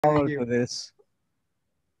Forward to this.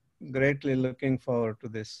 Greatly looking forward to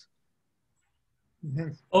this.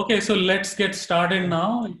 Okay, so let's get started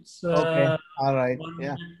now. It's Okay. All right. 1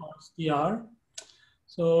 Yeah. minute past the hour.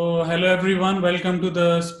 So hello everyone, welcome to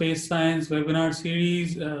the Space Science webinar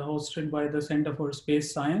series hosted by the Center for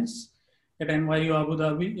Space Science at NYU Abu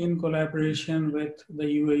Dhabi in collaboration with the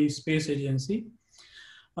UAE Space Agency.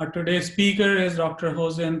 Today's speaker is Dr.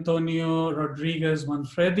 Jose Antonio Rodriguez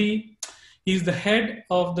Manfredi. He's the head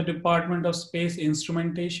of the Department of Space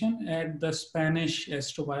Instrumentation at the Spanish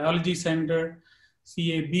Astrobiology Center,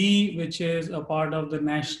 CAB, which is a part of the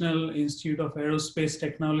National Institute of Aerospace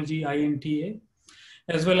Technology, INTA,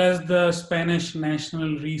 as well as the Spanish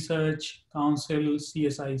National Research Council,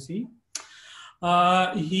 CSIC.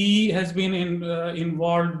 He has been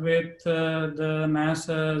involved with the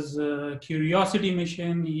NASA's Curiosity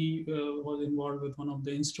mission. He was involved with one of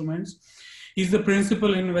the instruments. He's the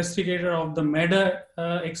principal investigator of the MEDA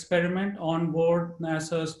experiment on board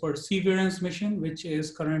NASA's Perseverance mission, which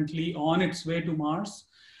is currently on its way to Mars.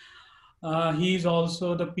 He's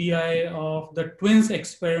also the PI of the TWINS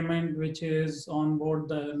experiment, which is on board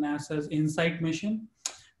the NASA's InSight mission,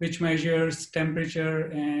 which measures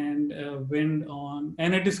temperature and wind on,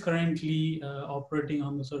 and it is currently operating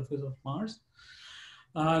on the surface of Mars.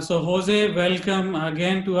 So Jose, welcome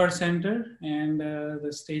again to our center, and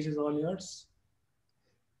the stage is all yours.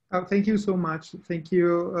 Thank you so much. Thank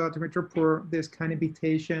you, Dimitri, for this kind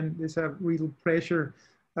invitation. It's a real pleasure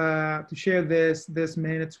to share this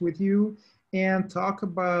minutes with you and talk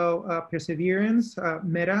about Perseverance,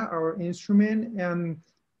 MEDA, our instrument, and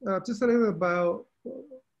just a little about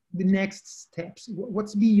the next steps.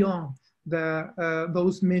 What's beyond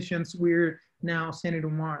those missions we're now sending to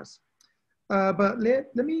Mars? But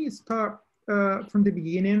let me start from the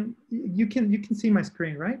beginning. You can see my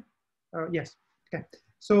screen, right? Yes. Okay.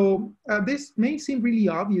 So this may seem really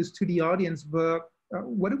obvious to the audience, but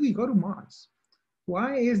why do we go to Mars?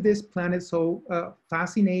 Why is this planet so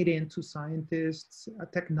fascinating to scientists,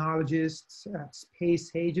 technologists,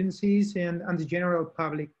 space agencies, and the general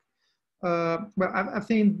public? Well, I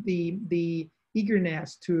think the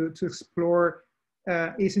eagerness to explore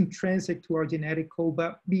is intrinsic to our genetic code,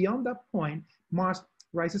 but beyond that point, Mars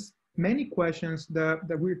raises many questions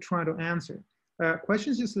that we're trying to answer.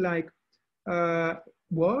 Questions just like,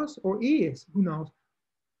 was or is, who knows,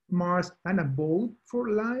 Mars an abode for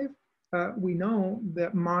life? We know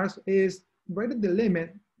that Mars is right at the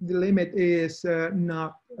limit. The limit is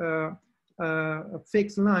not a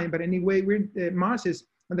fixed line, but anyway, Mars is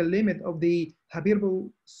on the limit of the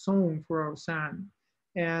habitable zone for our sun.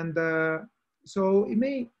 And so it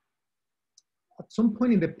may, at some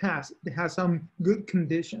point in the past, it has some good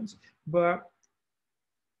conditions, but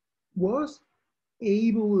was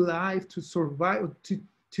able life to survive,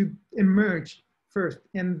 to emerge first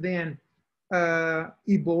and then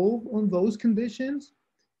evolve on those conditions?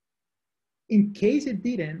 In case it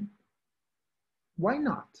didn't, why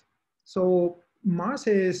not? So Mars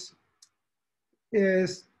is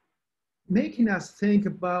making us think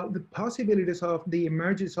about the possibilities of the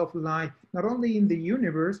emergence of life, not only in the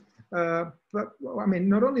universe, but I mean,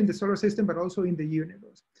 not only in the solar system, but also in the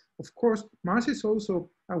universe. Of course, Mars is also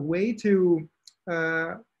a way to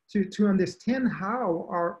understand how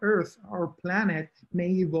our Earth, our planet, may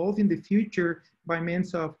evolve in the future by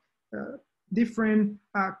means of different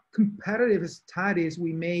competitive studies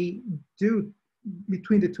we may do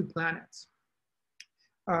between the two planets.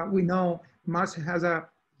 We know Mars has a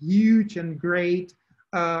huge and great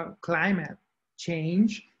climate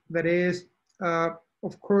change that is,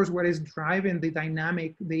 of course, what is driving the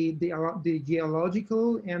dynamic, the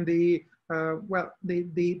geological and the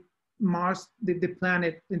Mars, the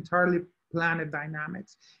planet, entirely planet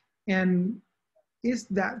dynamics. And is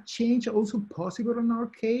that change also possible in our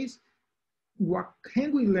case? What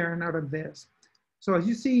can we learn out of this? So as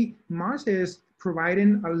you see, Mars is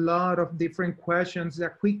providing a lot of different questions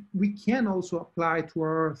that we can also apply to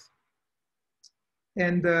our Earth.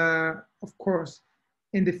 And of course,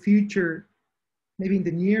 in the future, maybe in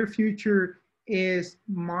the near future, is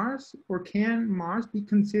Mars, or can Mars be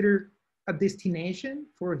considered a destination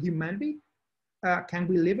for humanity? Can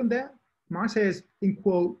we live on that? Mars is, in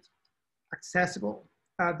quote, accessible.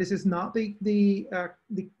 This is not the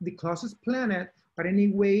closest planet, but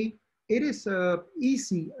anyway, it is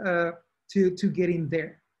easy to get in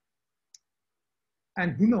there.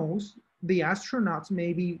 And who knows, the astronauts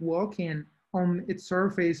may be walking on its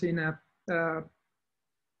surface in a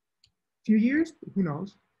few years, who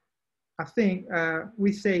knows? I think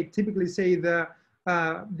we typically say the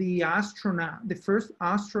first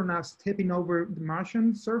astronaut stepping over the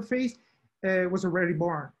Martian surface was already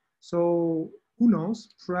born. So who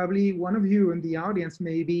knows, probably one of you in the audience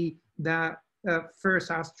may be the first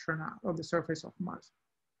astronaut of the surface of Mars.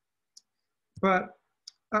 But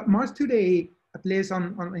Mars today, at least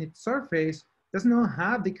on its surface, does not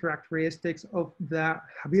have the characteristics of the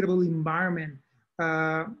habitable environment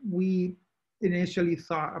we initially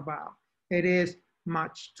thought about. It is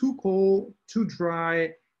much too cold, too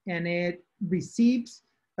dry, and it receives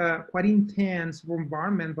quite intense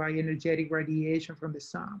bombardment by energetic radiation from the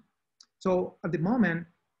sun. So at the moment,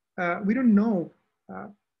 we don't know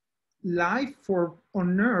life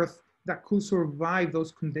on Earth that could survive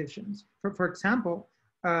those conditions. For example,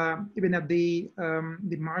 even at the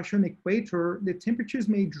Martian equator, the temperatures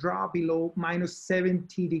may drop below minus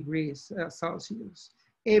 70 degrees Celsius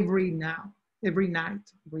every night.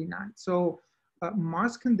 So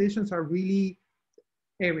Mars conditions are really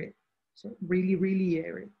arid, so really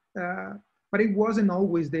arid. But it wasn't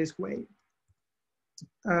always this way.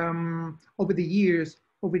 Over the years,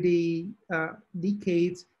 over the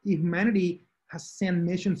decades, humanity has sent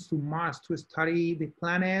missions to Mars to study the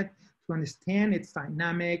planet, to understand its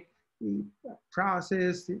dynamic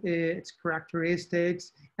process, its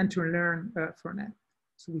characteristics, and to learn from it.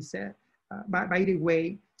 So we said, by the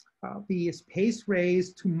way, the space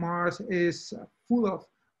race to Mars is full of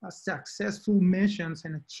successful missions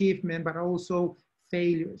and achievement, but also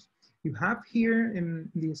failures. You have here in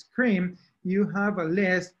the screen, you have a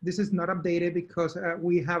list. This is not updated because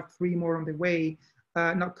we have 3 more on the way,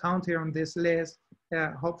 not counted on this list.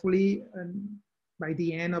 Hopefully, by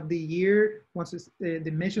the end of the year, once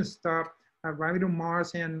the mission stop arriving on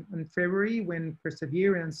Mars in February, when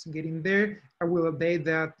Perseverance getting there, I will update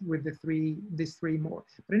that with these 3 more.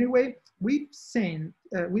 But anyway, we've sent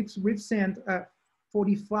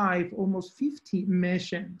 45, almost 50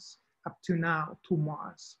 missions up to now to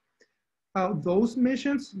Mars. Those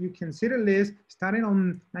missions, you can see the list, started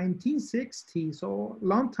on 1960, so a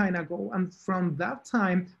long time ago. And from that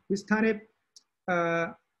time, we started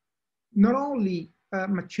not only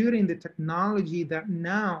maturing the technology that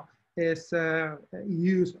now is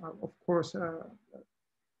used, of course,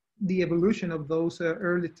 the evolution of those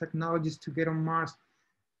early technologies to get on Mars.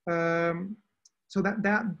 So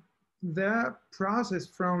that process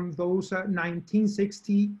from those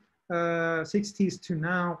 1960s to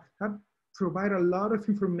now have provide a lot of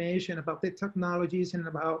information about the technologies and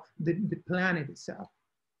about the planet itself.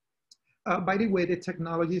 By the way, the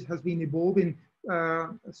technologies has been evolving,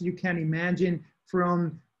 as you can imagine,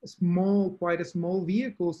 from quite small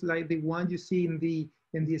vehicles like the one you see in the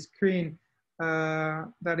screen.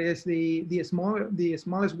 That is the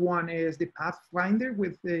smallest one is the Pathfinder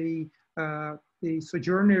with the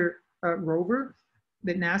Sojourner rover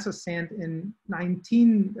that NASA sent in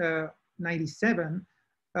 1997.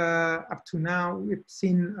 Up to now, we've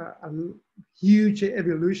seen a huge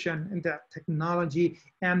evolution in that technology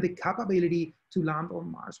and the capability to land on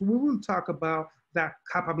Mars. We will talk about that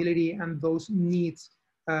capability and those needs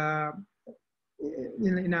in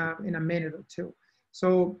a minute or two.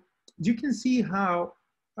 So you can see how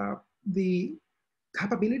the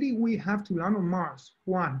capability we have to land on Mars,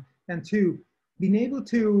 1, and 2, being able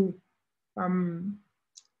to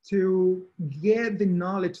get the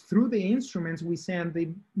knowledge through the instruments we send, the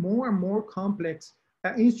more and more complex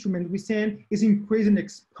instrument we send is increasing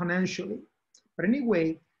exponentially. But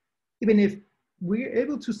anyway, even if we're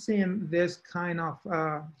able to send this kind of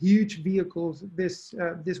huge vehicles, this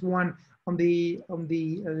one on the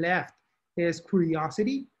left is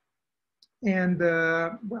Curiosity, and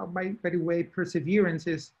well, by the way, Perseverance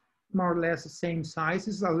is more or less the same size.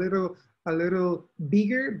 It's a little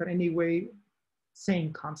bigger, but anyway,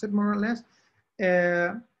 same concept more or less.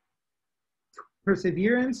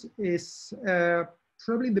 Perseverance is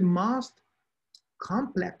probably the most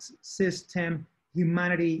complex system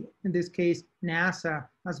humanity, in this case NASA,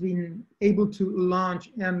 has been able to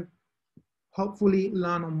launch and hopefully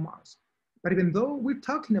land on Mars. But even though we're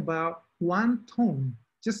talking about 1 ton,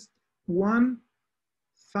 just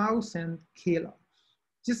 1,000 kilos,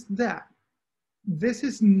 just that, this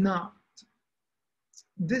is not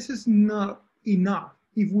enough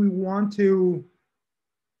if we want to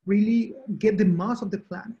really get the mass of the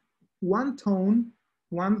planet. 1 ton,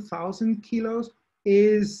 1,000 kilos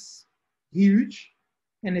is huge.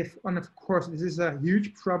 And of course, this is a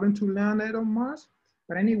huge problem to land on Mars.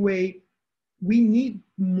 But anyway, we need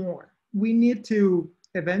more. We need to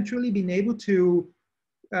eventually be able to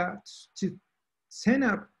send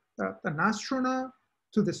up an astronaut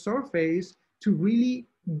to the surface to really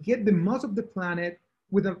get the most of the planet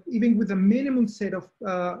even with a minimum set of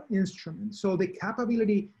instruments. So the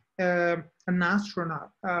capability an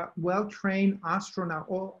astronaut, well-trained astronaut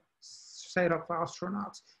or set of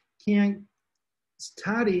astronauts can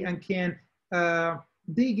study and can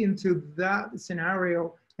dig into that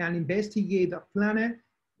scenario and investigate the planet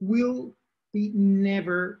will be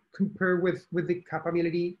never compared with the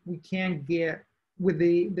capability we can get, with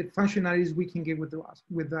the functionalities we can get with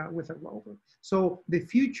a rover. So the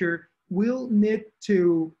future will need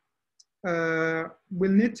to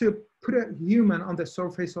put a human on the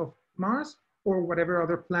surface of Mars or whatever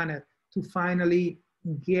other planet to finally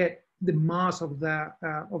get the mass of that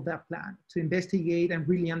planet, to investigate and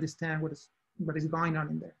really understand what is going on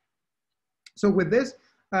in there. So with this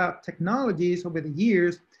technologies over the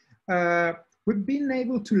years, we've been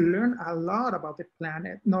able to learn a lot about the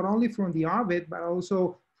planet, not only from the orbit, but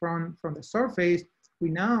also from the surface. We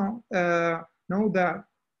now know that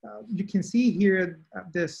you can see here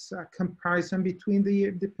this comparison between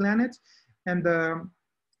the planets and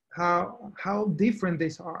how different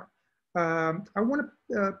these are. I want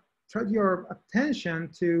to draw your attention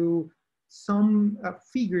to some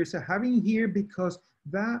figures I have in here, because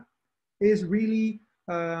that is really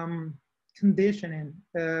conditioning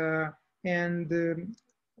and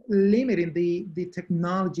limiting the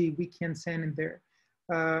technology we can send in there.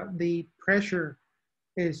 The pressure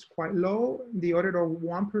is quite low, the order of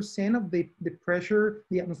 1% of the pressure,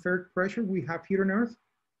 the atmospheric pressure we have here on Earth.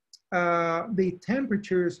 The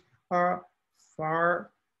temperatures are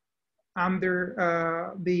far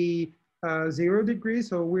under the 0 degrees.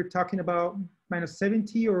 So we're talking about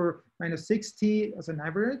 -70 or -60 as an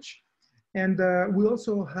average. And we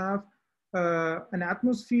also have an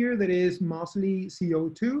atmosphere that is mostly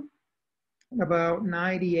CO2. About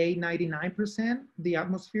 98, 99%, the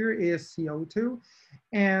atmosphere is CO2.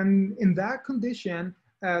 And in that condition,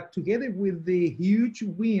 together with the huge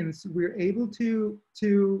winds, we're able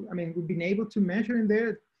we've been able to measure in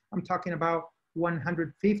there, I'm talking about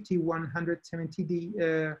 150, 170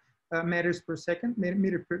 meters per second,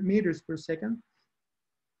 meters per second.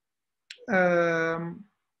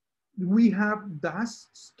 We have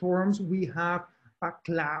dust storms, we have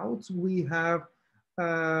clouds, we have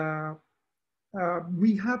a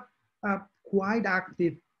quite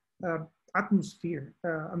active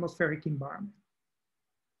atmospheric environment.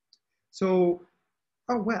 So,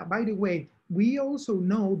 oh well, by the way, we also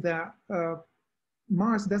know that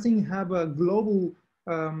Mars doesn't have a global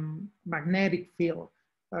magnetic field.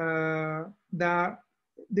 That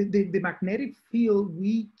the magnetic field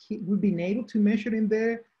we've been able to measure in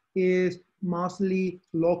there is mostly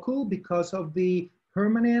local because of the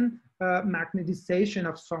permanent magnetization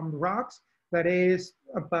of some rocks. That is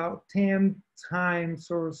about 10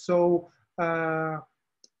 times or so. Under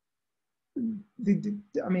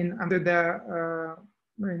the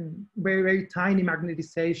very, very tiny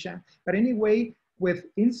magnetization. But anyway, with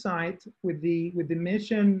InSight, with the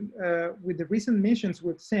mission, with the recent missions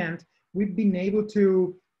we've sent, we've been able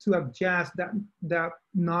to adjust that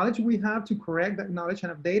knowledge we have, to correct that knowledge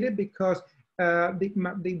and update it, because the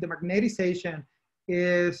magnetization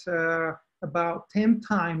is about 10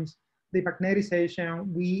 times the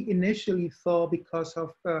magnetization we initially thought, because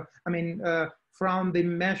of, from the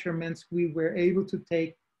measurements we were able to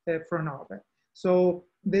take from orbit. So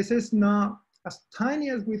this is not as tiny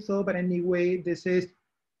as we thought, but anyway, this is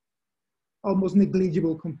almost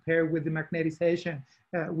negligible compared with the magnetization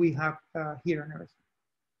we have here on Earth.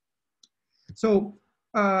 So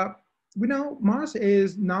we know Mars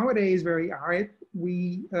is nowadays very arid.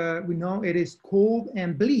 We know it is cold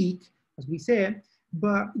and bleak, as we said,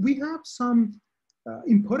 but we have some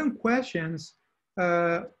important questions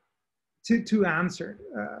to answer.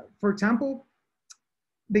 For example,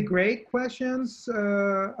 the great questions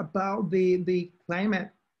about the climate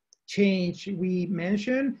change we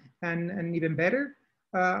mentioned, and even better,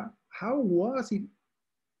 how was it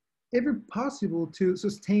ever possible to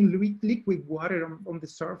sustain liquid water on the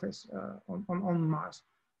surface on Mars?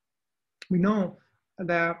 We know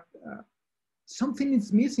that something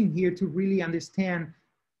is missing here to really understand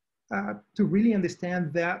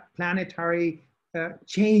that planetary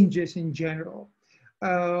changes in general.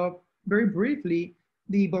 Very briefly,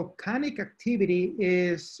 the volcanic activity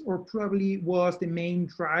is, or probably was, the main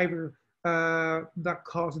driver that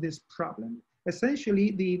caused this problem.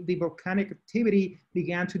 Essentially, the volcanic activity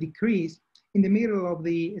began to decrease in the middle of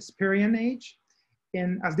the Hesperian age,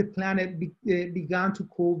 and as the planet began to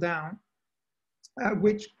cool down,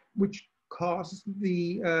 which caused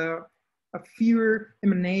the fewer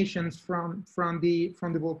emanations from the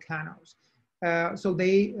volcanoes. So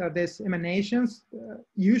these emanations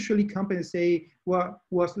usually compensate what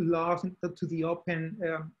was lost to the open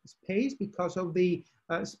space because of the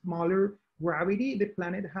smaller gravity the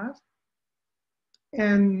planet has.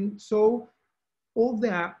 And so all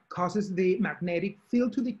that causes the magnetic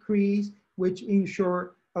field to decrease, which in short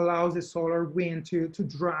allows the solar wind to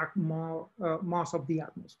drag more most of the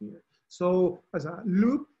atmosphere. So as a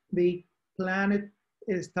loop, the planet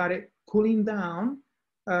started cooling down.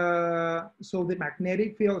 So the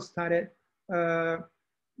magnetic field started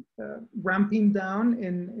ramping down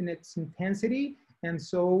in its intensity. And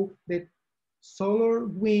so the solar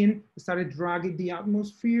wind started dragging the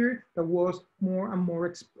atmosphere that was more and more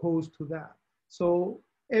exposed to that. So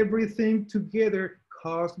everything together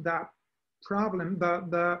caused that problem,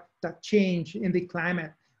 that change in the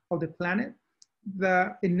climate of the planet.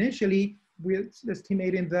 Initially, we're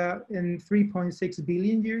estimating that in 3.6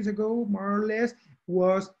 billion years ago, more or less,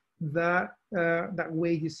 was that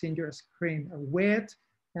way you see in your screen, a wet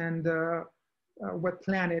and wet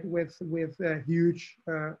planet with huge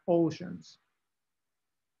oceans.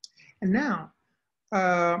 And now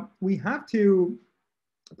we have to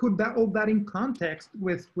put all that in context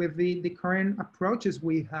with the current approaches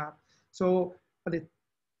we have. So at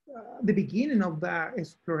the beginning of that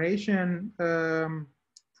exploration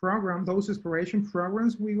program, those exploration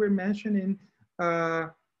programs we were mentioning,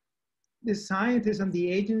 the scientists and the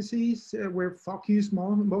agencies were focused,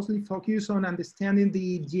 mostly focused on understanding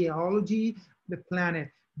the geology of the planet.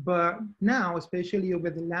 But now, especially over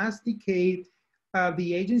the last decade, the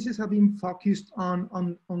agencies have been focused on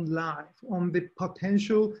life, on the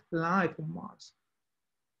potential life on Mars,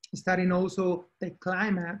 studying also the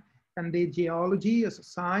climate and the geology as a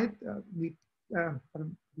side. We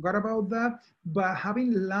forgot about that, but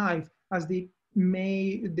having life as the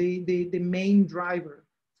main driver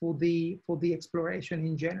for the exploration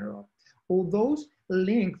in general. All those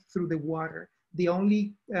linked through the water. The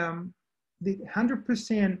only the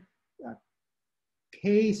 100%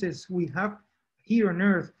 cases we have here on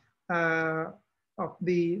Earth of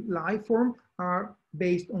the life form are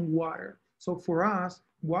based on water. So for us,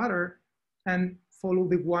 water and follow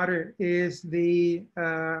the water is the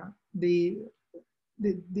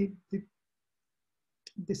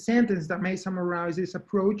sentence that may summarize this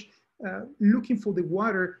approach. Looking for the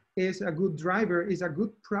water is a good driver, is a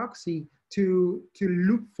good proxy to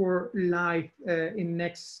look for life in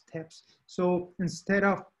next steps. So instead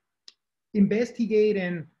of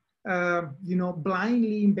investigating,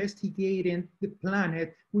 blindly investigating the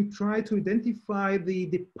planet, we try to identify the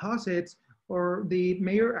deposits or the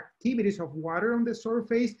major activities of water on the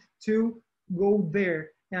surface to go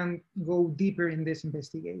there and go deeper in this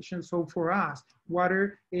investigation. So for us,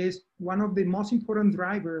 water is one of the most important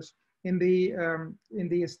drivers in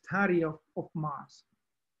the study of Mars.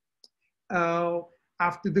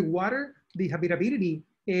 After the water, the habitability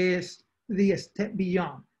is the step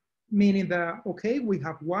beyond, meaning that, okay, we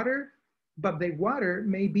have water, but the water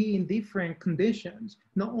may be in different conditions,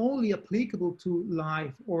 not only applicable to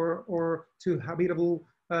life or to habitable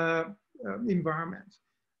environments.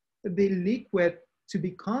 The liquid, to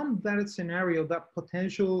become that scenario, that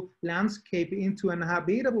potential landscape into an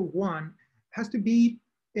habitable one, has to be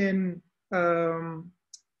in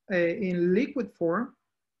liquid form,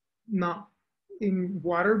 not in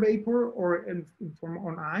water vapor or in form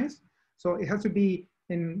on ice. So it has to be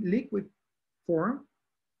in liquid form.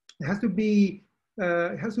 It has to be,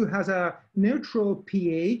 has a neutral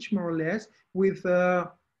pH, more or less, with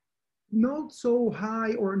not so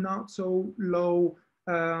high or not so low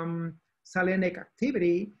salinic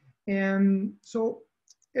activity. And so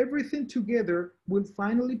everything together will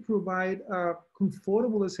finally provide a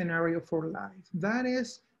comfortable scenario for life. That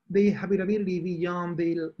is the habitability beyond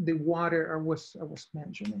the water I was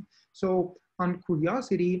mentioning. So on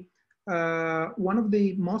Curiosity, one of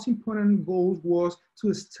the most important goals was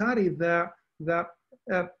to study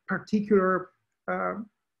those particular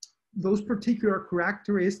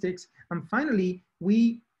characteristics. And finally,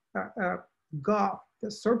 we got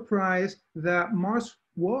the surprise that Mars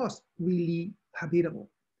was really habitable,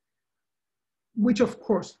 which of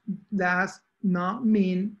course does not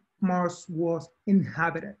mean Mars was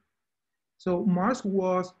inhabited. So Mars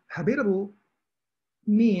was habitable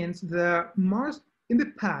means that Mars in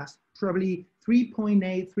the past, probably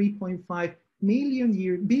 3.8, 3.5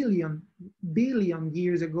 billion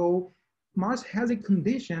years ago, Mars has the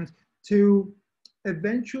conditions to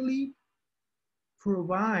eventually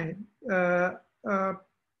provide a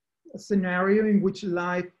scenario in which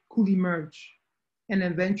life could emerge and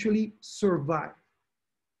eventually survive.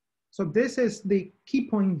 So this is the key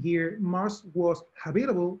point here. Mars was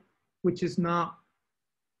habitable, which is not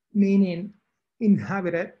meaning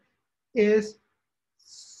inhabited, is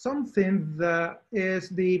something that is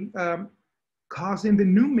the causing the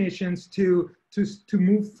new missions to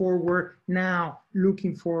move forward now,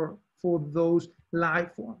 looking for those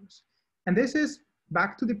life forms. And this is,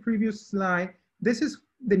 back to the previous slide, this is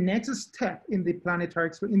the next step in the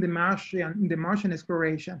planetary, in the Martian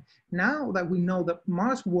exploration. Now that we know that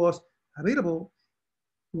Mars was habitable,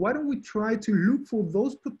 why don't we try to look for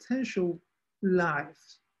those potential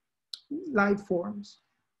life forms?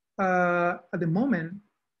 At the moment,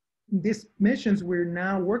 these missions we're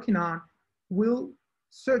now working on will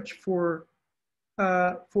search for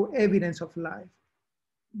evidence of life.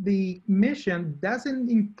 The mission doesn't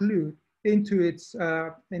include into its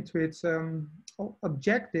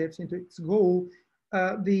objectives, into its goal,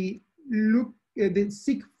 the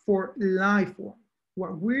seek for life form.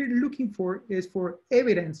 What we're looking for is for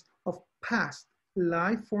evidence of past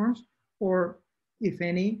life forms, or if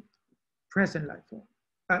any, present life form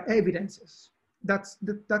evidences. That's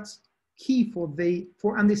key for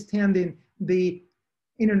understanding the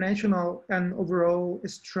international and overall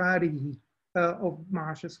strategy of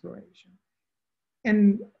Mars exploration.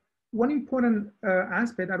 And one important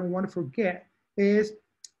aspect I don't want to forget is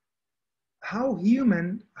how the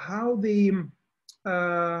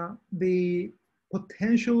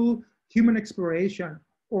potential human exploration,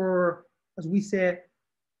 or as we said,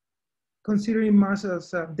 considering Mars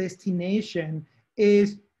as a destination,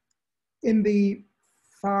 is in the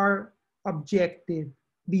far objective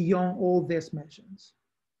beyond all these missions.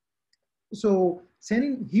 So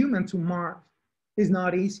sending humans to Mars is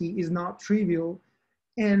not easy, is not trivial,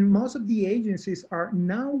 and most of the agencies are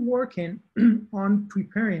now working on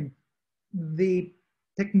preparing the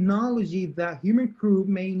technology that human crew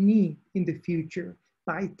may need in the future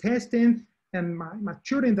by testing and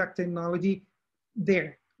maturing that technology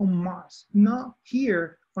there on Mars, not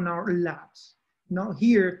here on our labs, not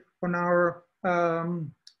here on our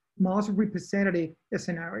most representative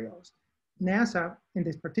scenarios. NASA, in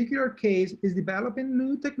this particular case, is developing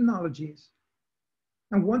new technologies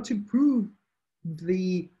and want to prove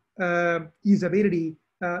the usability,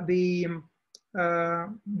 the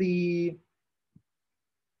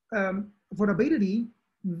affordability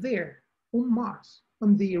there on Mars,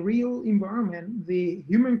 on the real environment the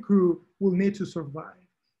human crew will need to survive.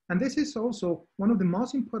 And this is also one of the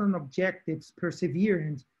most important objectives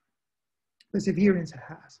Perseverance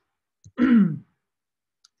has.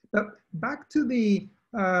 But back to the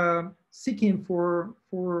seeking for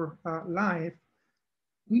life,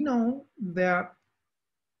 we know that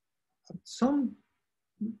at some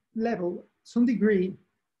level, some degree,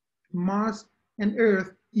 Mars and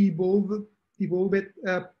Earth evolved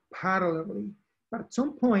parallelly. But at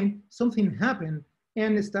some point, something happened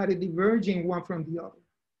and started diverging one from the other.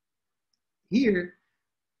 Here,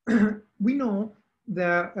 we know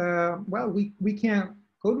that, well, we can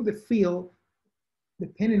go to the field,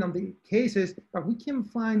 depending on the cases, but we can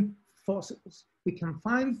find fossils. We can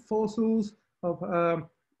find fossils of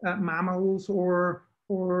mammals or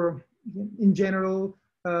in general,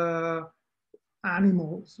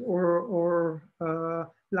 animals or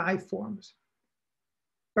life forms.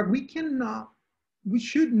 But we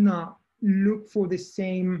should not look for the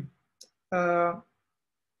same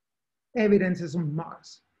evidences on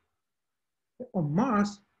Mars. On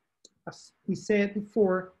Mars, as we said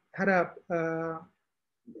before,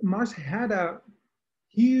 Mars had a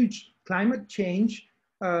huge climate change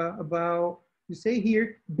about, you say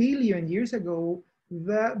here, billion years ago,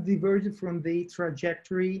 that diverged from the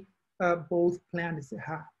trajectory both planets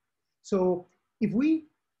have. So if we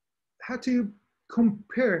had to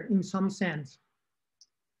compare in some sense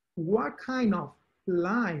what kind of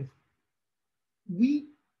life we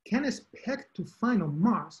can expect to find on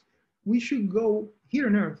Mars, we should go here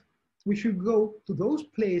on Earth. We should go to those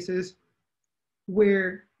places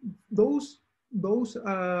where those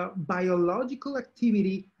biological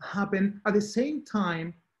activity happen at the same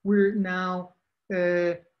time we're now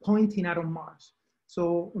pointing at on Mars.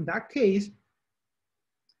 So in that case,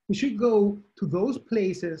 we should go to those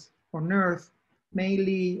places on Earth,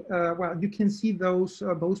 mainly, well, you can see those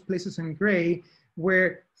places in gray,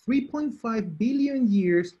 where 3.5 billion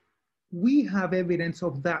years, we have evidence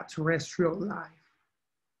of that terrestrial life.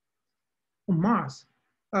 On Mars,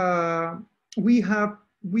 we have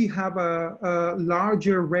a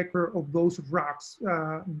larger record of those rocks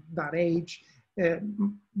that age,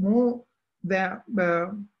 more than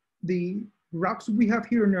the rocks we have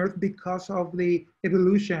here on Earth because of the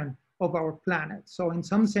evolution of our planet. So in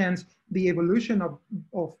some sense, the evolution of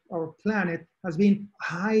our planet has been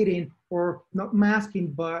hiding, or not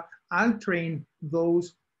masking, but altering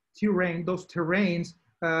those terrains,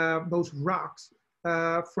 those rocks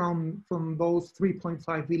from those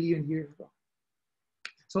 3.5 billion years ago.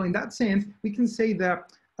 So in that sense, we can say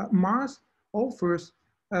that Mars offers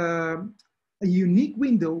a unique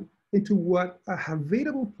window into what a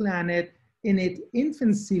habitable planet in its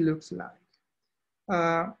infancy looks like.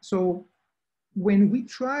 So when we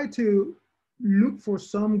try to look for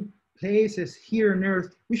some places here on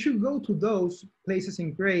Earth, we should go to those places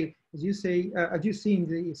in gray, as you say, as you see in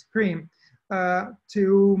the screen,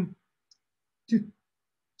 to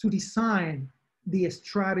design the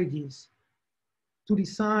strategies, to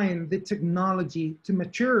design the technology, to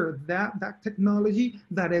mature that technology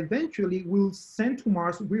that eventually will send to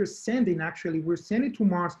Mars. We're sending to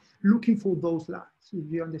Mars looking for those lives, if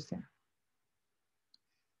you understand.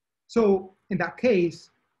 So in that case,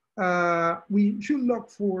 we should look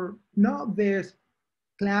for not this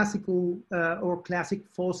classical or classic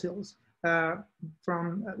fossils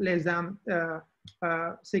from less than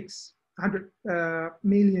 600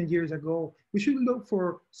 million years ago. We should look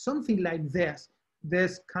for something like this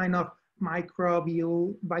kind of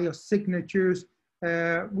microbial biosignatures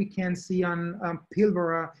we can see on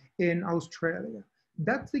Pilbara in Australia.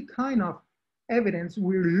 That's the kind of evidence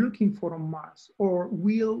we're looking for on Mars, or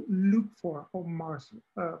will look for on Mars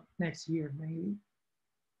next year, maybe.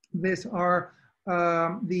 These are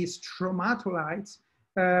these stromatolites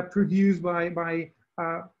produced by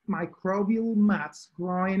microbial mats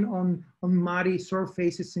growing on muddy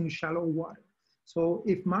surfaces in shallow water. So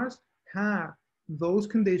if Mars has those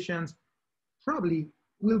conditions, probably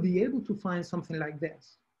we'll be able to find something like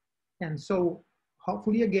this. And so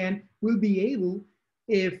hopefully again, we'll be able,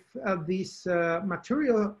 if this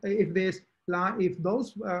material, if those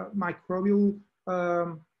microbial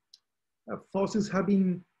fossils have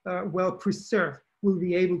been well preserved, we'll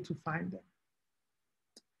be able to find them.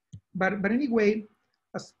 But anyway,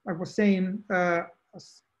 as I was saying,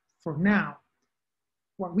 for now,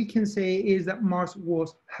 what we can say is that Mars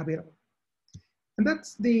was habitable. And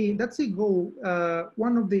that's the goal,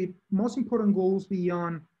 one of the most important goals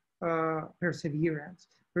beyond Perseverance.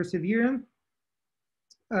 Perseverance,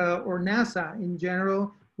 or NASA in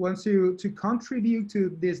general, wants to contribute to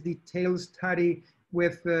this detailed study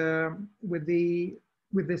with this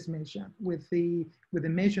mission, with the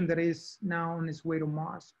mission that is now on its way to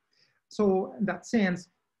Mars. So in that sense,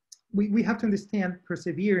 we have to understand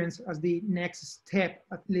Perseverance as the next step,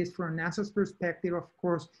 at least from NASA's perspective, of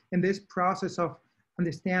course, in this process of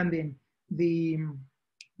understanding the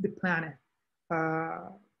planet,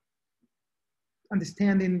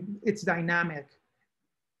 understanding its dynamic.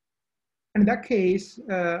 And in that case,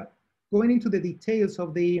 going into the details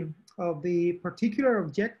of the particular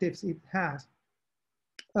objectives it has,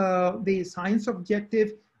 the science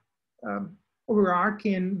objective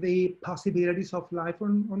overarching the possibilities of life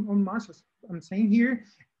on Mars, as I'm saying here,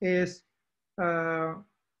 is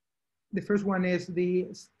the first one is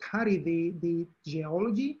the study, the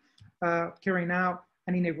geology, carrying out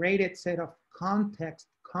an integrated set of contact,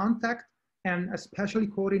 and especially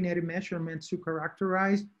coordinated measurements to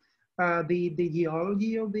characterize the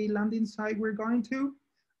geology of the landing site we're going to,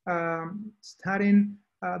 studying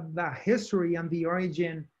the history and the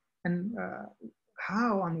origin and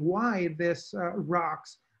how and why this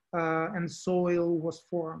rocks and soil was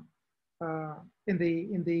formed in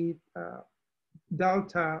the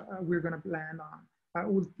delta we're going to land on.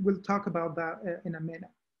 We'll talk about that in a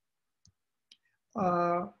minute.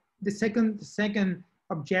 The second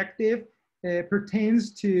objective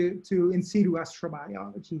pertains to in situ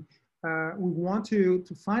astrobiology. We want to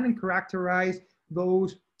find and characterize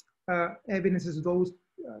those evidences, those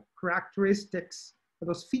characteristics,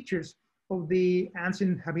 those features of the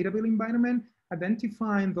ancient habitable environment,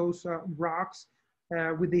 identifying those rocks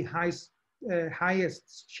with the highest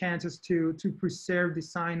chances to preserve the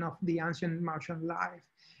sign of the ancient Martian life.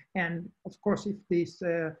 And of course, if these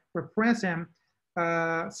were present,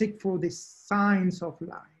 seek for the signs of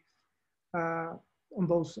life on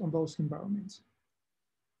those environments.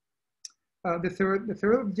 The third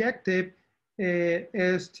objective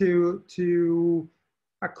is to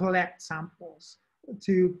collect samples,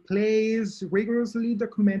 to place rigorously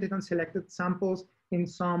documented and selected samples in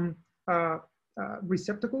some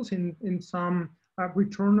receptacles, in some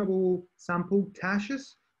returnable sample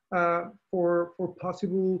caches for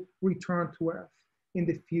possible return to Earth in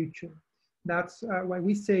the future. That's why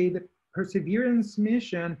we say the Perseverance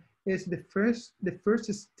mission is the first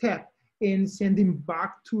step in sending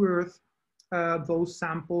back to Earth those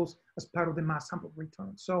samples as part of the mass sample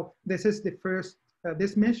return. So this is the first,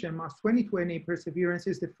 this mission, Mars 2020 Perseverance,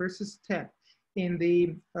 is the first step in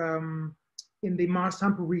the Mars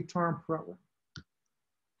sample return program.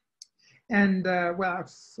 And well,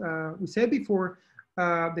 as we said before,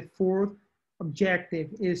 the fourth objective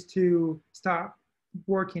is to start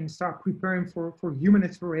preparing for human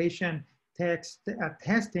exploration,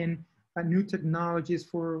 testing new technologies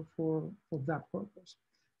for that purpose.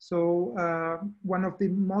 So one of the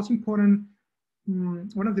most important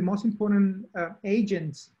one of the most important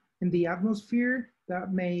agents in the atmosphere that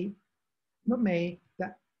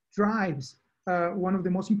that drives one of the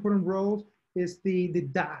most important roles is the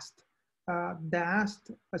dust.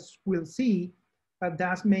 Dust, as we'll see,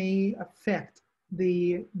 dust may affect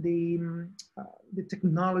the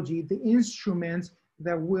technology, the instruments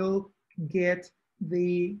that will get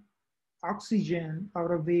the oxygen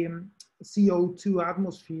out of the CO2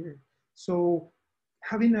 atmosphere. So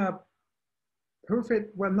having a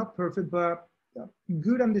perfect, well, not perfect, but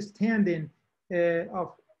good understanding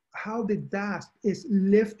of how the dust is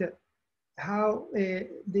lifted, how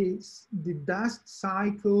the dust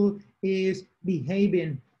cycle is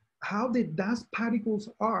behaving, how the dust particles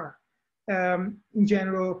are, in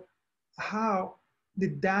general, how the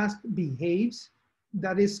dust behaves,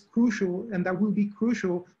 that is crucial, and that will be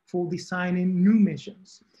crucial for designing new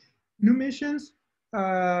missions. New missions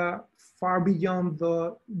far beyond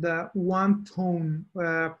the 1 ton,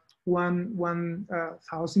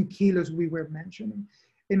 1,000 kilos we were mentioning.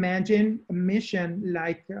 Imagine a mission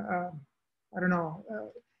like, I don't know,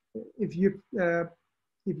 if you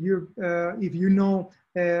know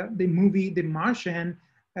the movie The Martian,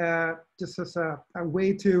 just as a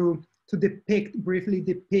way to briefly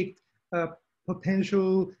depict a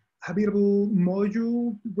potential habitable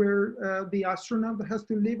module where the astronaut has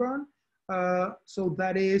to live on. So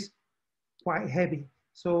that is quite heavy.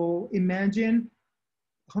 So imagine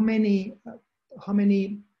how many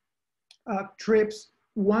trips,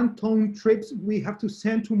 1 ton trips we have to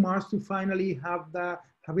send to Mars to finally have the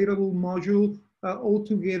habitable module all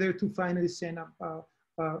together to finally send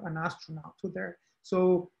an astronaut to there.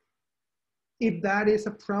 So if that is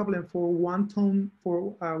a problem for 1 ton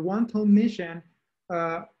mission,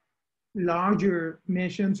 larger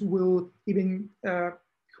missions will even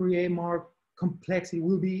create more complexity,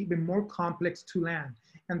 will be even more complex to land.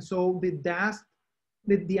 And so the dust,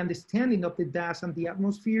 the understanding of the dust and the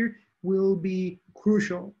atmosphere will be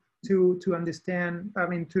crucial to understand, I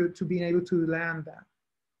mean, to being able to land that.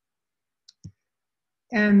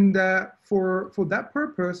 And for that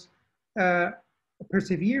purpose,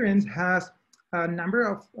 Perseverance has a number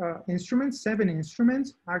of instruments, 7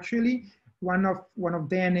 instruments actually. One of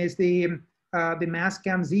them is the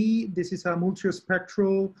Mastcam-Z. This is a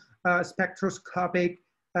multispectral spectroscopic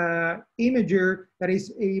imager that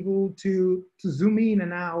is able to zoom in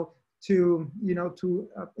and out to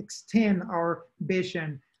extend our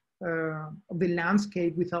vision of the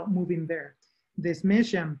landscape without moving there. This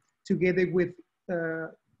mission, together with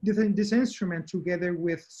this instrument, together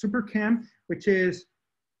with SuperCam, which is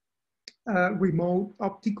remote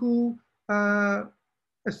optical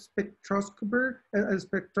spectroscopy,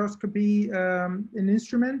 an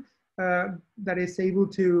instrument that is able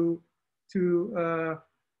to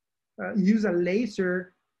use a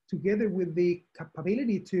laser together with the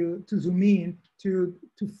capability to zoom in, to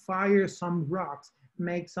fire some rocks,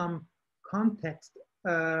 make some context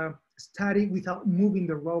study without moving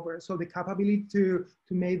the rover. So the capability to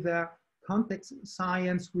make the context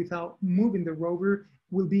science without moving the rover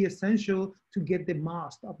will be essential to get the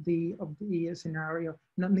most of the scenario,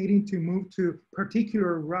 not needing to move to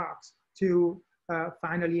particular rocks to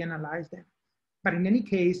finally analyze them. But in any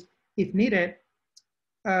case, if needed,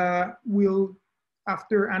 we'll,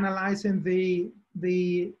 after analyzing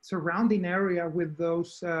the surrounding area with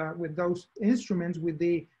those instruments, with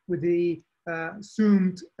the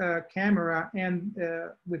zoomed camera, and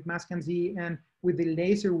with Mastcam-Z, and with the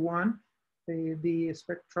laser one, the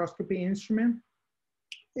spectroscopy instrument,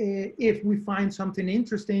 if we find something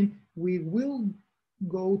interesting, we will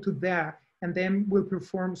go to that, and then we'll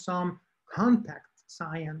perform some contact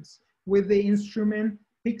science with the instrument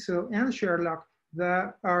Pixel and Sherlock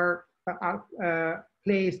that are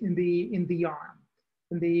placed in the arm,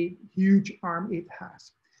 in the huge arm it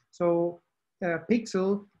has. So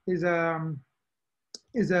Pixel is an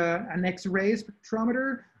X-ray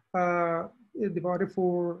spectrometer devoted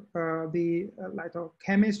for the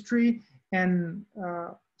lithochemistry, and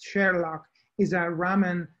Sherlock is a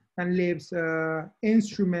Raman and Libbs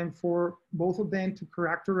instrument for both of them to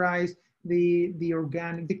characterize the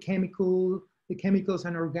chemicals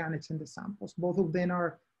and organics in the samples. Both of them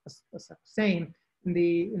are same in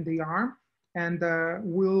the arm, and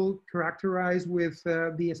will characterize with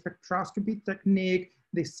the spectroscopy technique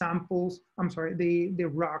the samples. The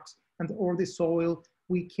rocks or the soil.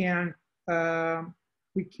 We can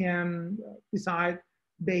decide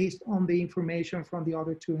based on the information from the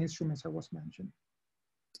other 2 instruments I was mentioning.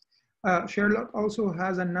 Sherlock also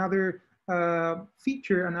has another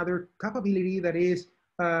feature, another capability, that is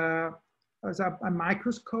as a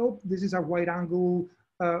microscope. This is a wide angle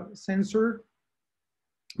sensor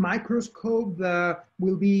microscope that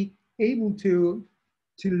will be able to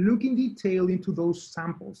look in detail into those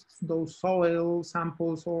samples, those soil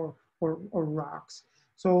samples or rocks.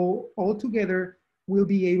 So altogether, we'll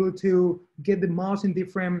be able to get the most in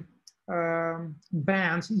different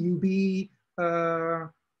bands, UV, and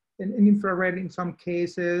infrared in some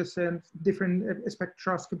cases, and different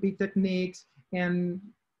spectroscopy techniques, and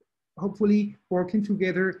hopefully working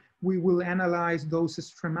together, we will analyze those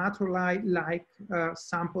stromatolite-like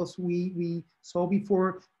samples we saw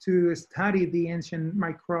before to study the ancient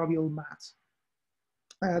microbial mats.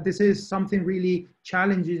 This is something really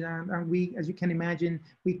challenging, and we, as you can imagine,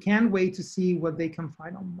 we can't wait to see what they can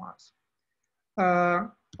find on Mars.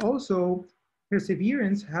 Also,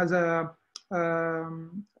 Perseverance has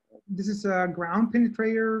this is a ground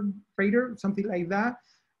penetrator, something like that,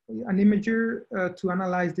 an imager to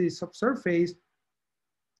analyze the subsurface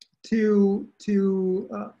to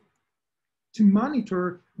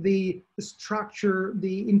monitor the structure,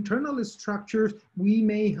 the internal structures we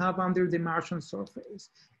may have under the Martian surface.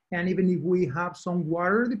 And even if we have some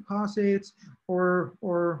water deposits or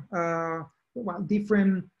well,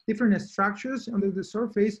 different structures under the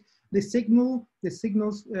surface, the signals,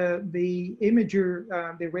 the imager,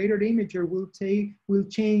 the radar imager will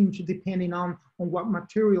change depending on what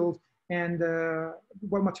materials and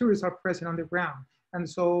what materials are present on the ground. And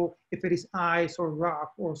so if it is ice or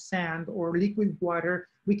rock or sand or liquid water,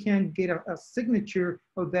 we can get a signature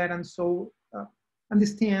of that, and so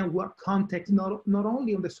understand what context, not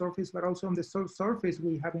only on the surface, but also on the surface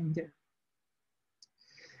we have in there.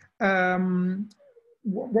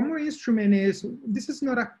 One more instrument is, this is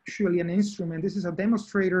not actually an instrument, this is a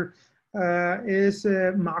demonstrator, is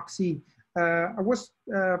MOXIE. I was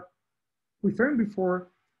referring before,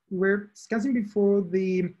 we were discussing before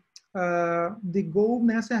the goal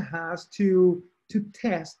NASA has to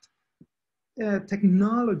test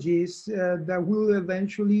technologies that will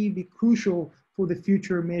eventually be crucial for the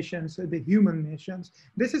future missions, the human missions.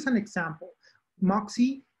 This is an example.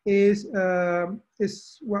 MOXIE is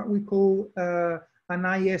what we call an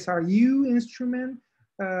ISRU instrument,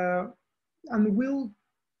 and will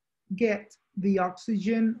get the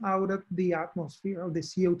oxygen out of the atmosphere, or the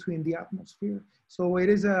CO2 in the atmosphere. So it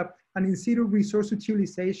is an in situ resource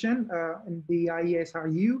utilization in the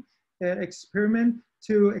ISRU experiment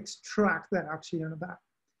to extract that oxygen of that.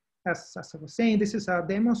 As I was saying, this is a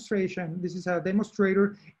demonstration, this is a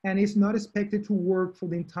demonstrator, and it's not expected to work for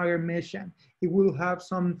the entire mission. It will have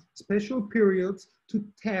some special periods to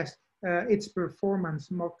test its performance,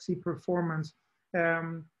 MOXIE performance,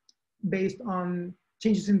 based on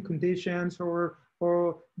changes in conditions or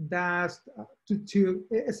dust, to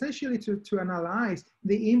essentially to analyze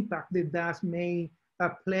the impact that dust may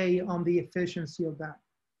play on the efficiency of that.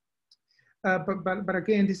 But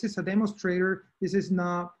again, this is a demonstrator. This is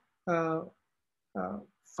not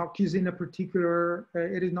focused in a particular,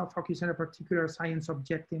 it is not focused on a particular science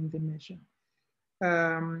objective in the mission.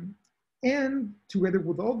 And together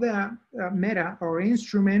with all that, MEDA, our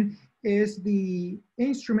instrument, is the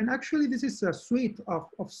instrument. Actually, this is a suite of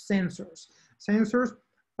sensors. Sensors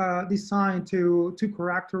designed to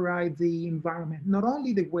characterize the environment, not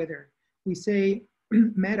only the weather. We say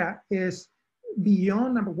MEDA is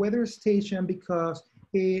beyond a weather station because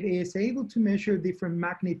it is able to measure different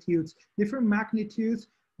magnitudes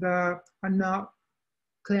that are not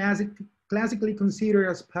classically considered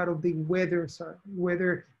as part of the weather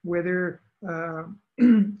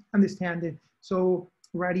understanding. So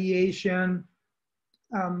radiation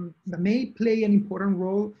that may play an important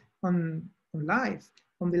role on life,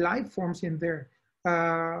 on the life forms in there.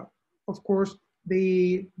 Of course,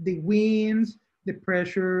 the winds, the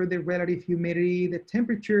pressure, the relative humidity, the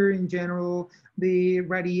temperature in general, the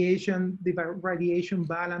radiation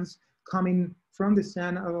balance coming from the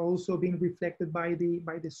sun are also being reflected by the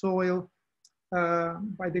soil,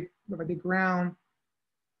 by the ground.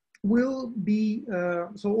 Will be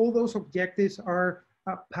so all those objectives are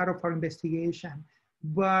part of our investigation.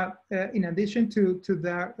 But in addition to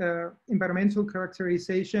that environmental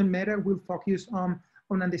characterization, MEDA will focus on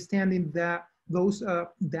understanding that those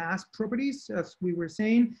dust properties, as we were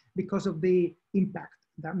saying, because of the impact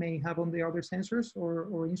that may have on the other sensors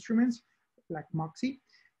or instruments like MOXIE.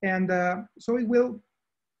 And so it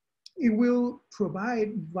will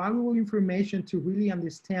provide valuable information to really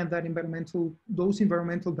understand that those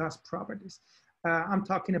environmental dust properties. I'm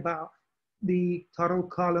talking about the total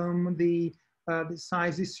column, the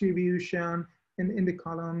size distribution in the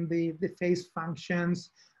column, the phase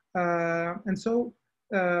functions. And so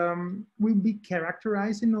we'll be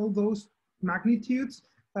characterizing all those magnitudes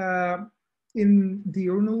in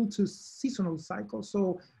diurnal to seasonal cycles.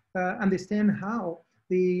 So understand how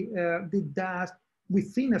the dust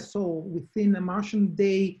within a sol, within a Martian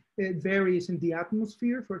day, varies in the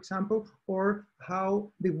atmosphere, for example, or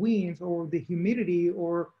how the winds or the humidity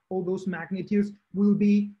or all those magnitudes will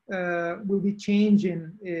be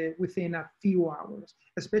changing within a few hours,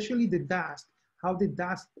 especially the dust, how the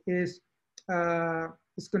dust is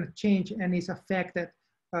going to change and is affected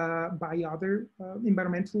by other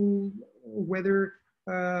environmental weather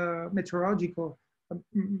meteorological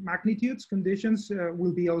magnitudes, conditions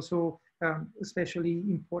will be also especially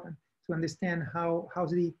important to understand how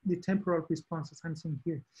the temporal responses I'm seeing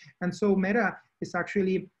here. And so MEDA is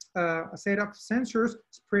actually a set of sensors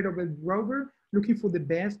spread over the rover, looking for the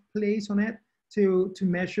best place on it to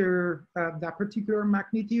measure that particular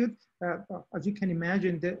magnitude. As you can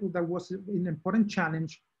imagine, that was an important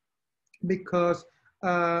challenge because,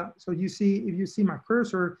 so you see, if you see my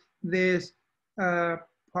cursor, this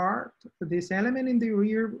this element in the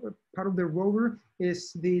rear part of the rover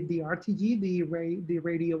is the RTG, the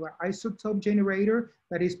radioisotope generator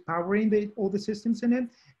that is powering all the systems in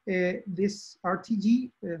it. This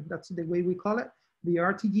RTG, that's the way we call it, the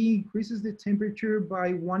RTG increases the temperature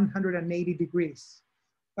by 180 degrees.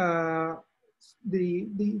 It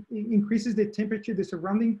increases the temperature, the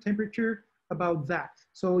surrounding temperature about that.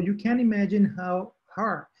 So you can imagine how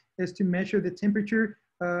hard it is to measure the temperature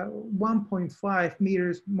 1.5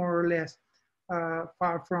 meters more or less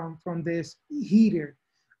far from this heater.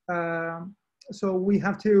 So we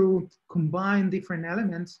have to combine different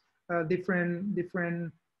elements,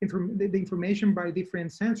 the information by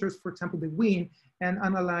different sensors, for example, the wind, and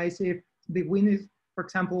analyze if the wind is, for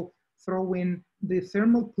example, throwing the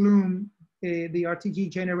thermal plume the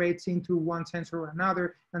RTG generates into one sensor or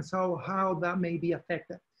another, and so how that may be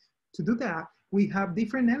affected. To do that, we have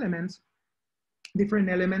different elements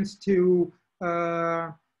to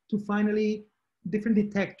finally, different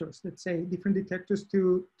detectors, let's say, different detectors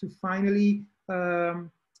to finally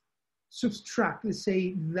subtract, let's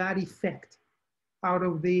say, that effect out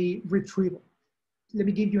of the retrieval. Let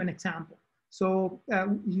me give you an example. So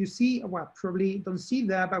you see, well, probably don't see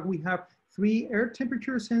that, but we have 3 air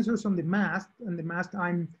temperature sensors on the mast, and the mast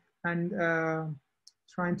I'm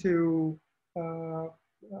trying to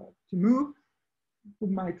move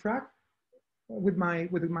with my track, with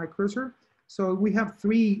my cursor. So we have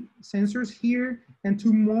 3 sensors here and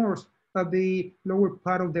 2 more of the lower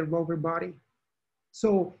part of the rover body.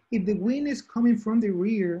 So if the wind is coming from the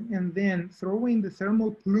rear and then throwing the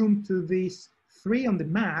thermal plume to these 3 on the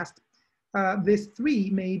mast, these 3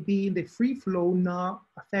 may be in the free flow, not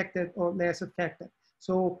affected or less affected.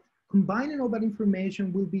 So combining all that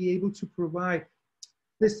information will be able to provide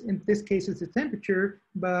this, in this case, it's the temperature,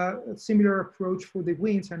 but a similar approach for the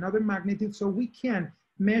winds and other magnitudes. So we can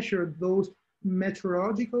measure those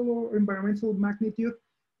meteorological or environmental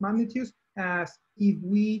magnitudes as if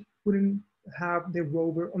we wouldn't have the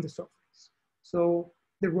rover on the surface. So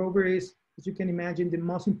the rover is, as you can imagine, the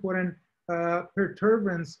most important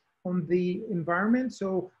perturbance on the environment.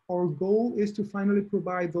 So our goal is to finally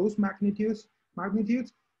provide those magnitudes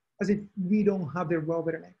as if we don't have the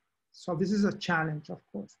rover in it. So this is a challenge, of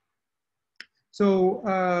course. So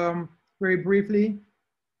very briefly,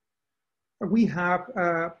 we have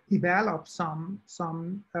developed some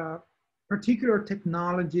particular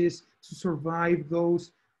technologies to survive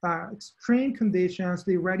those extreme conditions,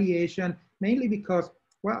 the radiation, mainly because,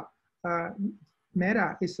 well,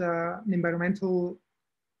 MEDA is an environmental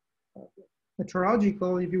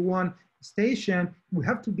meteorological, if you want, station. We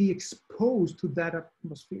have to be exposed to that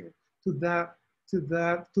atmosphere, to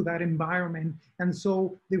that environment. And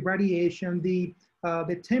so the radiation, the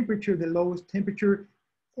temperature, the lowest temperature,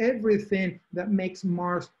 everything that makes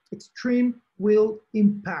Mars extreme will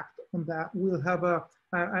impact on that, will have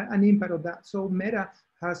an impact on that. So MEDA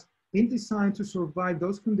has been designed to survive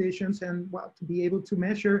those conditions and, well, to be able to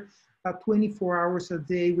measure 24 hours a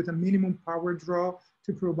day with a minimum power draw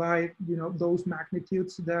to provide, you know, those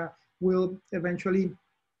magnitudes that will eventually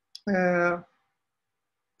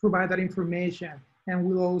provide that information, and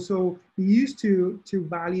will also be used to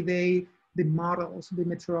validate the models, the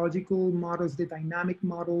meteorological models, the dynamic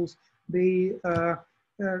models, the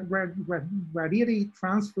radiation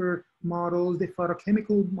transfer models, the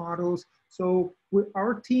photochemical models. So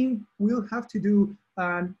our team will have to do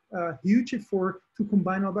a huge effort to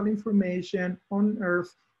combine all that information on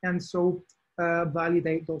Earth and so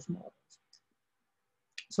validate those models.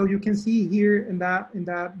 So you can see here in that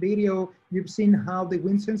video, you've seen how the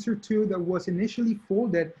wind sensor 2 that was initially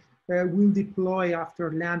folded will deploy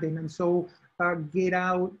after landing, and so get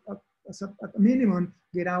out at a minimum,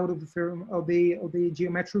 get out of the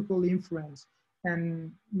geometrical inference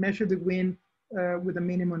and measure the wind with a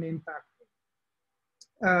minimum impact.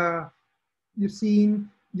 You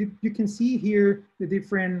can see here the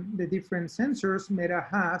different sensors MEDA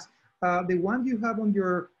has. The one you have on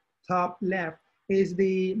your top left is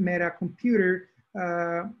the MEDA computer.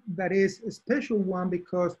 That is a special one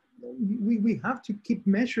because we have to keep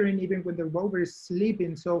measuring even when the rover is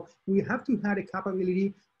sleeping. So we have to have a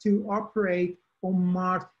capability to operate on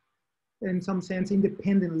Mars in some sense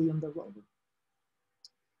independently on the rover.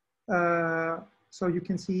 So you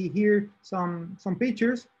can see here some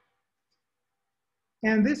pictures.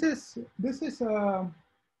 And this is a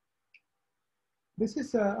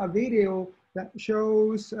video that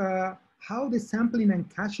shows how the sampling and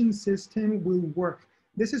caching system will work.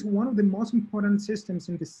 This is one of the most important systems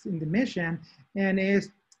in the mission, and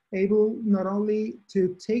is able not only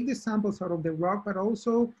to take the samples out of the rock, but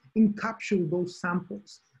also encapsule those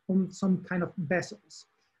samples on some kind of vessels.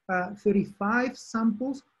 35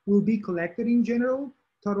 samples will be collected in general,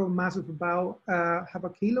 total mass of about half a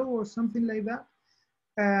kilo or something like that.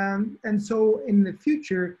 And so in the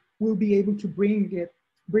future, we'll be able to bring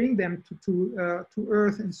them to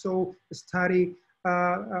Earth, and so study,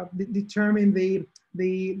 determine the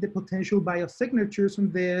potential biosignatures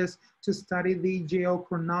on this, to study the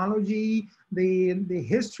geochronology, the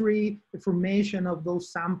history, the formation of those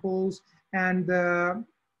samples, and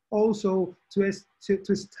also to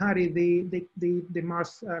study the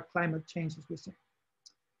Mars climate change, as we say.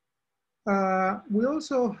 We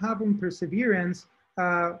also have on Perseverance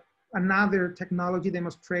another technology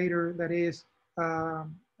demonstrator, that is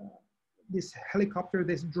this helicopter,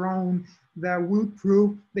 this drone, that will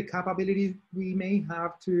prove the capability we may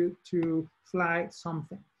have to fly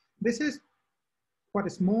something. This is quite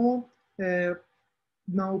small,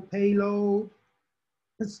 no payload.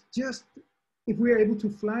 It's just, if we are able to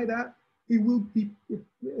fly that, it will be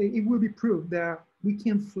proved that we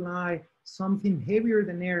can fly something heavier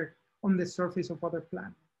than air on the surface of other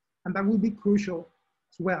planets, and that will be crucial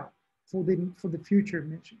as well for the future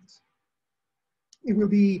missions. It will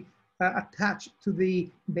be attached to the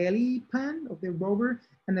belly pan of the rover,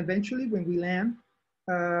 and eventually, when we land,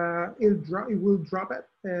 it will drop it,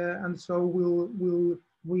 and so we'll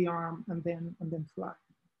rearm and then fly.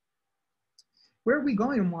 Where are we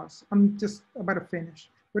going to Mars? I'm just about to finish.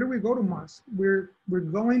 Where do we go to Mars? We're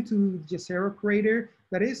going to Jezero crater.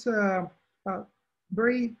 That is a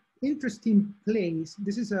very interesting place.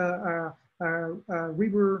 This is a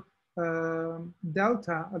river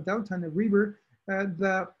delta, in a river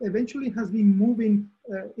that eventually has been moving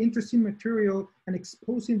interesting material and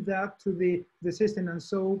exposing that to the system. And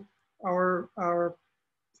so our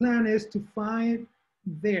plan is to find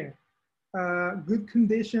there good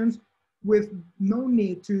conditions with no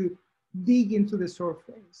need to dig into the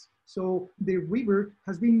surface. So the river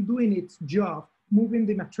has been doing its job, moving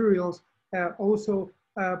the materials, also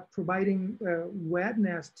providing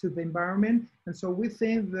wetness to the environment. And so we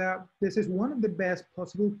think that this is one of the best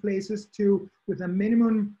possible places to, with a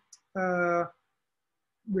minimum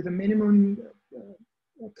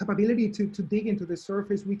capability to dig into the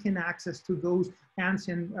surface, we can access to those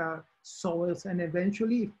ancient soils, and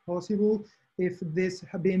eventually, if possible, if this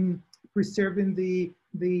have been preserving the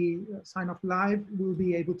sign of life, we'll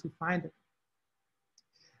be able to find it.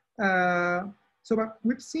 So but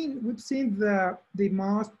we've seen one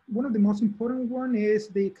of the most important one is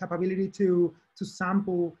the capability to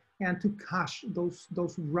sample and to cache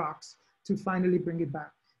those rocks to finally bring it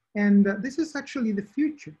back. And this is actually the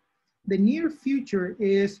future. The near future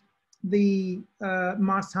is the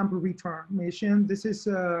Mars Sample Return mission. This is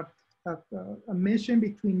a mission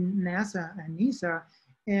between NASA and ESA,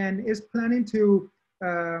 and is planning to,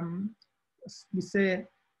 we say,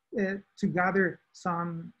 to gather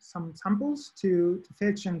some samples, to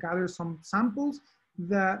fetch and gather some samples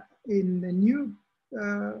that in the new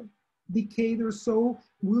decade or so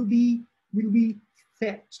will be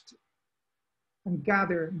fetched and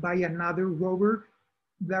gathered by another rover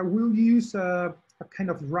that will use a kind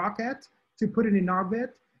of rocket to put it in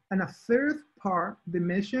orbit. And a third part, the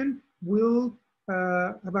mission, will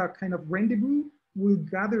have a kind of rendezvous, will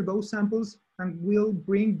gather those samples and will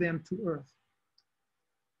bring them to Earth.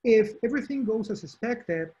 If everything goes as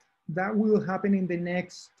expected, that will happen in the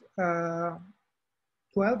next 12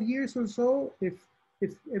 years or so, if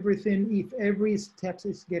every step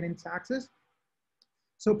is getting success.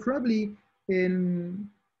 So probably in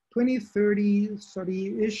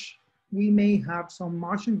 2030-ish, we may have some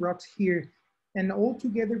Martian rocks here, and all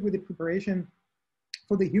together with the preparation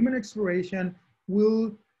for the human exploration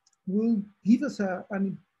will give us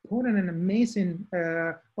an important and amazing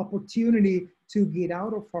opportunity to get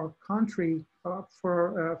out of our country,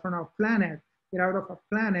 from our planet, get out of our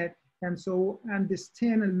planet, and so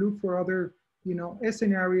understand and look for other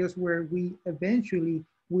scenarios where we eventually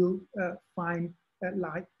will find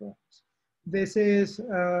life forms. This is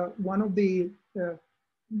one of the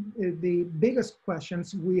biggest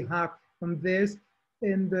questions we have on this.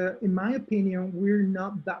 And in my opinion, we're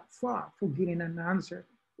not that far from getting an answer,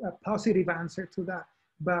 a positive answer to that,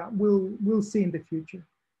 but we'll see in the future.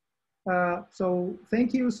 So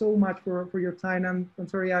thank you so much for your time. I'm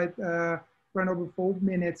sorry I ran over 4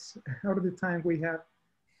 minutes out of the time we have.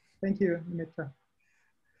 Thank you, Mitra.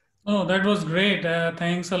 Oh, that was great.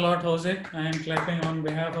 Thanks a lot, Jose. I am clapping on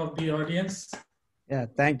behalf of the audience. Yeah,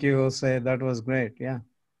 thank you, Jose. That was great. Yeah.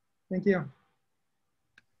 Thank you.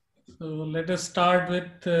 So let us start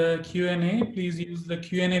with Q&A. Please use the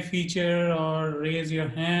Q&A feature or raise your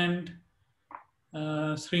hand.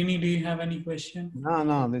 Srini, do you have any question?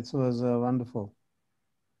 No, this was wonderful.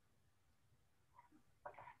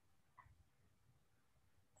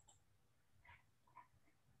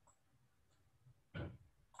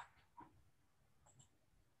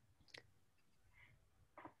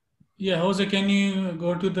 Yeah, Jose, can you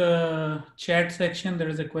go to the chat section? There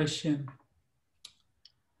is a question.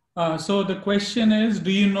 So the question is,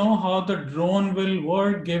 do you know how the drone will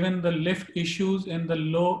work given the lift issues in the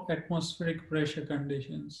low atmospheric pressure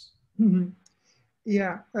conditions? Mm-hmm.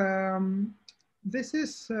 Yeah, this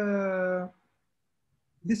is a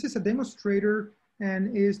demonstrator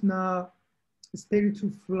and is not stated to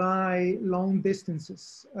fly long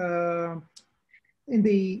distances. In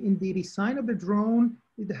the design of the drone,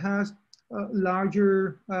 it has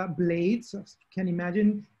larger blades. As you can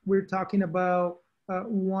imagine, we're talking about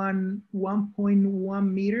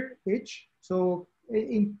 1.1 meter each. So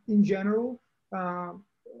in general,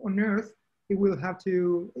 on Earth,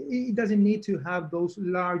 it doesn't need to have those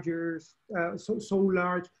larger, so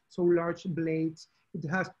large blades. It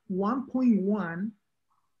has 1.1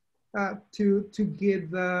 to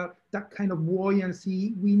get that kind of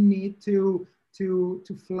buoyancy. We need to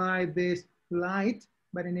fly this light,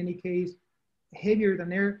 but in any case, heavier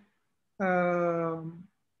than air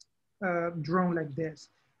drone like this.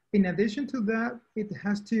 In addition to that, it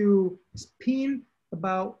has to spin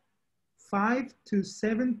about 5 to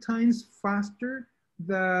 7 times faster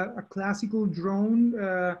than a classical drone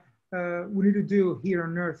we need to do here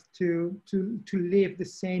on Earth to lift the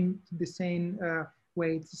same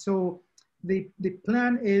weight. So the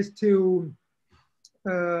plan is to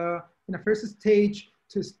in a first stage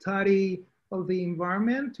to study of the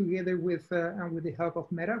environment together with and with the help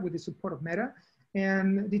of MEDA, with the support of MEDA,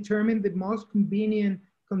 and determine the most convenient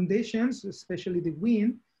conditions, especially the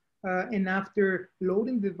wind. And after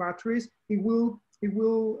loading the batteries, it will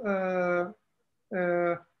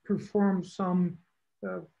perform some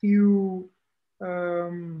few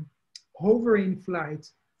hovering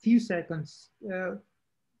flights, few seconds.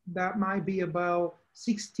 That might be about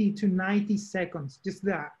 60 to 90 seconds, just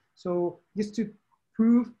that. So just to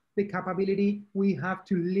prove the capability, we have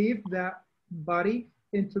to lift that body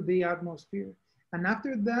into the atmosphere. And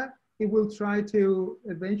after that, it will try to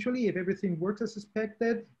eventually, if everything works as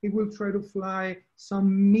expected, it will try to fly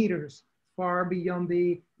some meters far beyond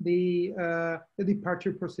the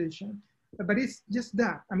departure position. But it's just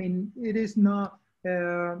that. I mean, it is not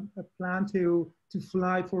a plan to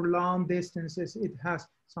fly for long distances. It has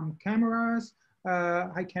some cameras,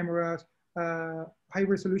 high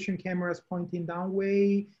resolution cameras pointing down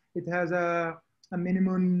way. It has a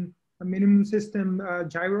minimum system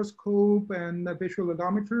gyroscope and a visual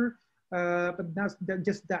odometer. But that's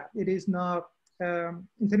just that. It is not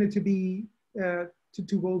intended to be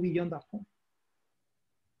to go beyond that point.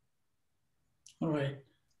 All right.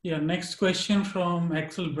 Yeah. Next question from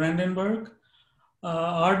Axel Brandenburg.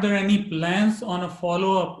 Are there any plans on a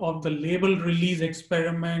follow-up of the label release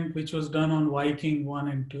experiment which was done on Viking 1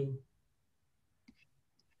 and 2?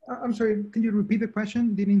 I'm sorry, can you repeat the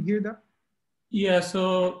question? Didn't hear that. Yeah,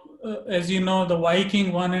 so as you know, the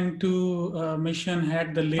Viking 1 and 2 mission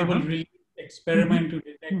had the label release experiment to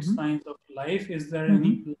detect signs of life. Is there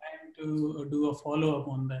any plan to do a follow-up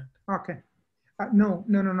on that? Okay. No.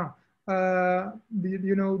 You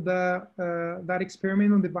know, that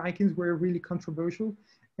experiment on the Vikings were really controversial.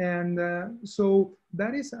 And so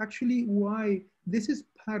that is actually why this is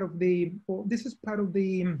part of the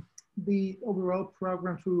overall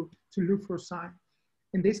program to look for signs.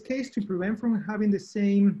 In this case, to prevent from having the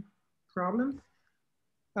same problem,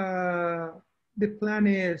 the plan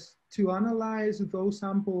is to analyze those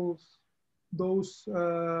samples, those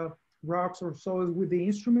rocks or soils with the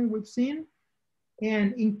instrument we've seen.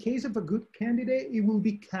 And in case of a good candidate, it will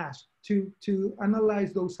be cached to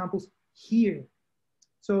analyze those samples here.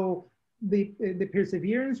 So the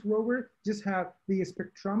Perseverance rover just have the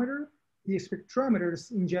spectrometer. The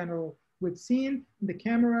spectrometers in general we've seen, the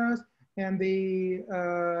cameras and the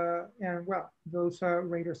those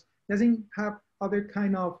radars. Doesn't have other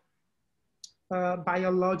kind of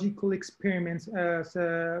biological experiments as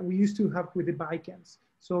we used to have with the bicans.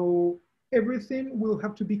 So everything will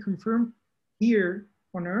have to be confirmed here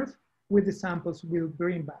on Earth with the samples we'll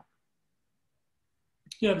bring back.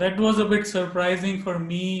 Yeah, that was a bit surprising for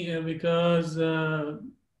me because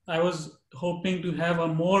I was hoping to have a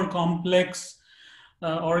more complex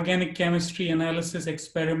organic chemistry analysis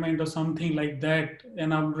experiment or something like that,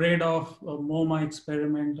 an upgrade of a MoMA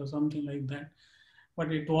experiment or something like that.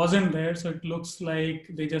 But it wasn't there. So it looks like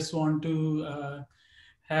they just want to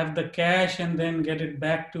have the cache and then get it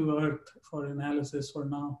back to Earth for analysis for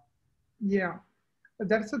now. Yeah,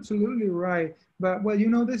 that's absolutely right. But well, you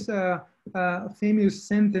know, this famous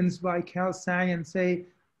sentence by Carl Sagan say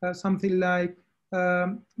something like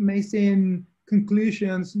Mason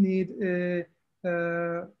conclusions need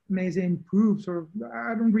Mason proofs, or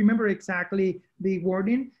I don't remember exactly the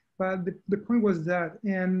wording, but the point was that,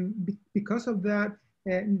 and because of that,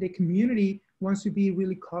 the community wants to be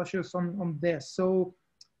really cautious on this. So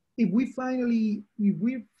if we're finally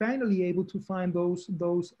able to find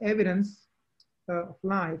those evidence of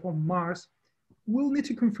life on Mars, we'll need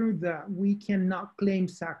to confirm that. We cannot claim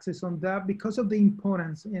success on that because of the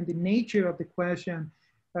importance and the nature of the question.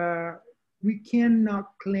 We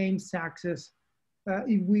cannot claim success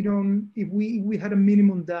if we had a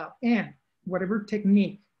minimum doubt, and whatever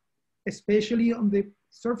technique, especially on the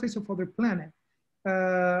surface of other planets,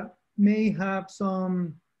 may have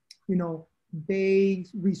some, you know, vague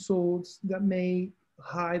results that may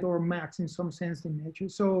hide or max in some sense the nature.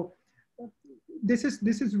 So this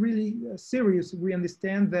is really serious. We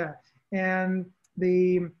understand that, and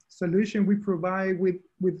the solution we provide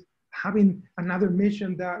with having another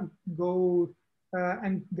mission that go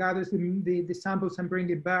and gathers the samples and bring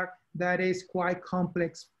it back, that is quite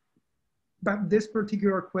complex. But this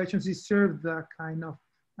particular question deserves that kind of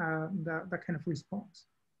that kind of response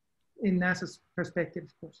in NASA's perspective,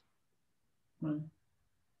 of course. Right.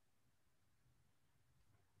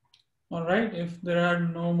 All right, if there are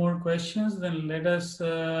no more questions, then let us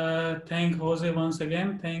thank Jose once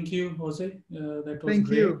again. Thank you, Jose. That was Thank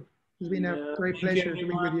great. you. It's been a great pleasure to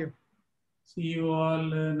be with you. See you all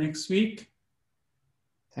next week.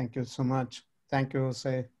 Thank you so much. Thank you,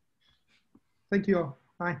 Jose. Thank you all.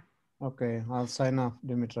 Bye. Okay, I'll sign off,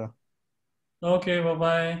 Dimitra. Okay,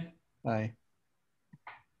 bye-bye. Bye.